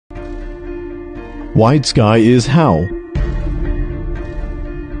White sky is Hao.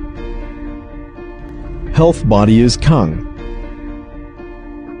 Health body is Kang.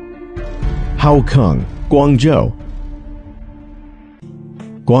 HaoKang, Guangzhou.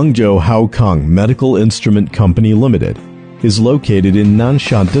 Guangzhou HaoKang Medical Instrument Company Limited is located in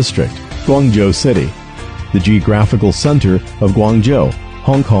Nansha District, Guangzhou City, the geographical center of Guangzhou,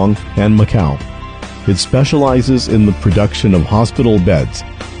 Hong Kong, and Macau. It specializes in the production of hospital beds,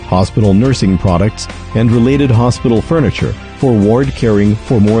 hospital nursing products, and related hospital furniture for ward caring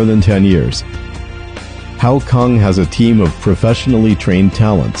for more than 10 years. HaoKang has a team of professionally trained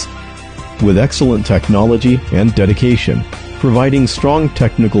talents with excellent technology and dedication, providing strong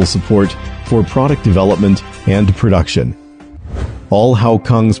technical support for product development and production. All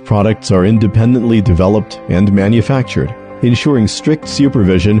HaoKang's products are independently developed and manufactured, ensuring strict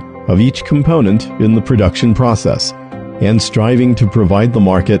supervision of each component in the production process, and striving to provide the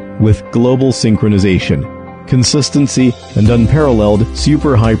market with global synchronization, consistency, and unparalleled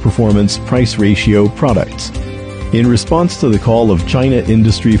super high-performance price ratio products. In response to the call of China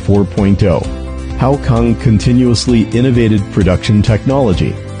Industry 4.0, HaoKang continuously innovated production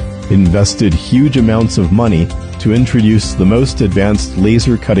technology, invested huge amounts of money to introduce the most advanced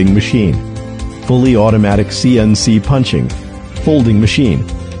laser cutting machine, fully automatic CNC punching, folding machine,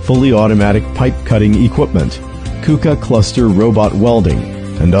 fully automatic pipe cutting equipment, KUKA cluster robot welding,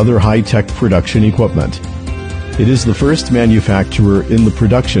 and other high-tech production equipment. It is the first manufacturer in the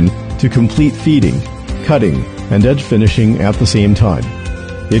production to complete feeding, cutting, and edge finishing at the same time.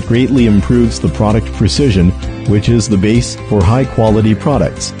 It greatly improves the product precision, which is the base for high-quality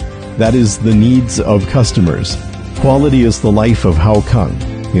products. That is the needs of customers. Quality is the life of HaoKang,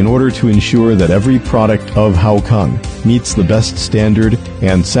 in order to ensure that every product of HaoKang meets the best standard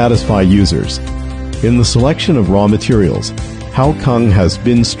and satisfy users. In the selection of raw materials, HaoKang has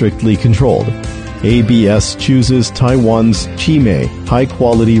been strictly controlled. ABS chooses Taiwan's Chimei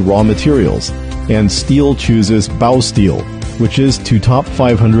high-quality raw materials, and Steel chooses Bao Steel, which is to top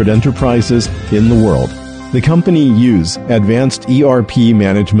 500 enterprises in the world. The company use advanced ERP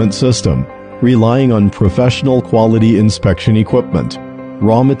management system, relying on professional quality inspection equipment,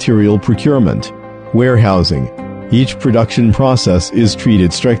 raw material procurement, warehousing. Each production process is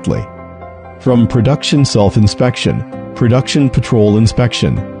treated strictly. From production self-inspection, production patrol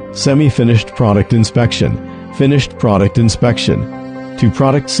inspection, semi-finished product inspection, finished product inspection, to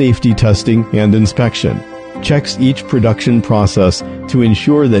product safety testing and inspection, checks each production process to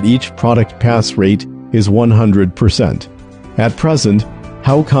ensure that each product pass rate is 100%. At present,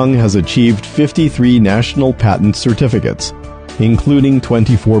 HaoKang has achieved 53 national patent certificates, including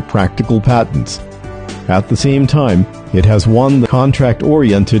 24 practical patents. At the same time, it has won the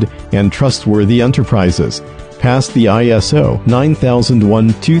contract-oriented and trustworthy enterprises, passed the ISO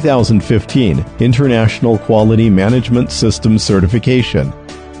 9001-2015 International Quality Management System certification,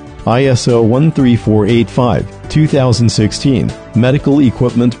 ISO 13485-2016 Medical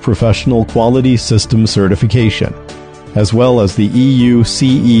Equipment Professional Quality System certification, as well as the EU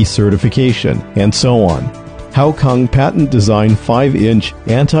CE certification, and so on. HaoKang patent design 5-inch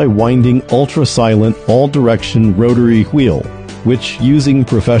anti-winding ultra-silent all-direction rotary wheel, which using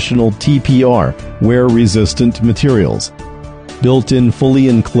professional TPR wear-resistant materials, built-in fully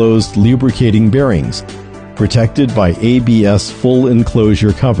enclosed lubricating bearings, protected by ABS full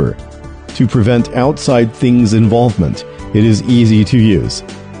enclosure cover. To prevent outside things involvement, it is easy to use.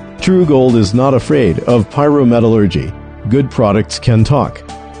 True Gold is not afraid of pyrometallurgy. Good products can talk.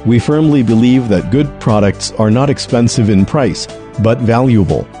 We firmly believe that good products are not expensive in price, but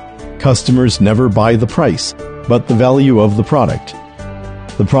valuable. Customers never buy the price, but the value of the product.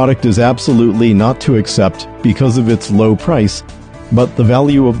 The product is absolutely not to accept because of its low price, but the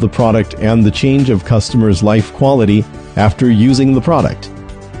value of the product and the change of customers' life quality after using the product.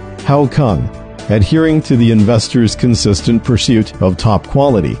 HaoKang, adhering to the investor's consistent pursuit of top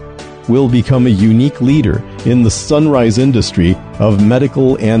quality, will become a unique leader in the sunrise industry of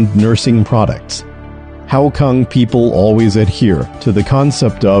medical and nursing products. HaoKang people always adhere to the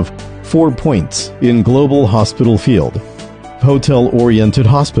concept of 4 points in global hospital field: hotel-oriented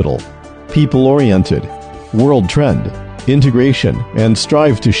hospital, people-oriented, world trend, integration, and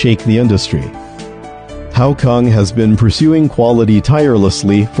strive to shake the industry. HaoKang has been pursuing quality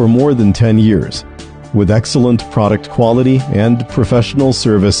tirelessly for more than 10 years. With excellent product quality and professional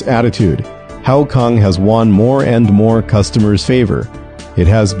service attitude, HaoKang has won more and more customers' favor. It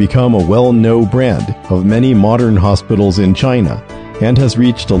has become a well-known brand of many modern hospitals in China and has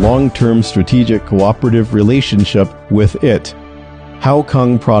reached a long-term strategic cooperative relationship with it.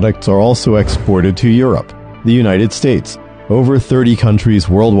 HaoKang products are also exported to Europe, the United States, over 30 countries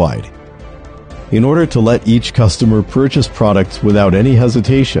worldwide. In order to let each customer purchase products without any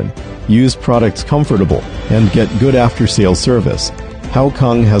hesitation, use products comfortable, and get good after-sales service,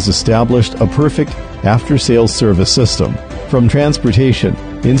 HaoKang has established a perfect after-sales service system. From transportation,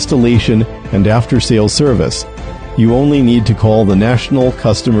 installation, and after-sales service, you only need to call the National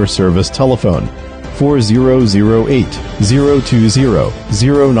Customer Service telephone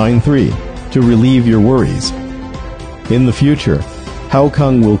 4008-020-093 to relieve your worries. In the future,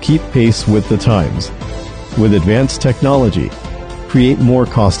 HaoKang will keep pace with the times. With advanced technology, create more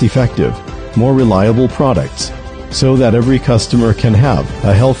cost-effective, more reliable products, so that every customer can have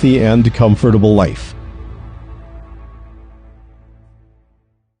a healthy and comfortable life.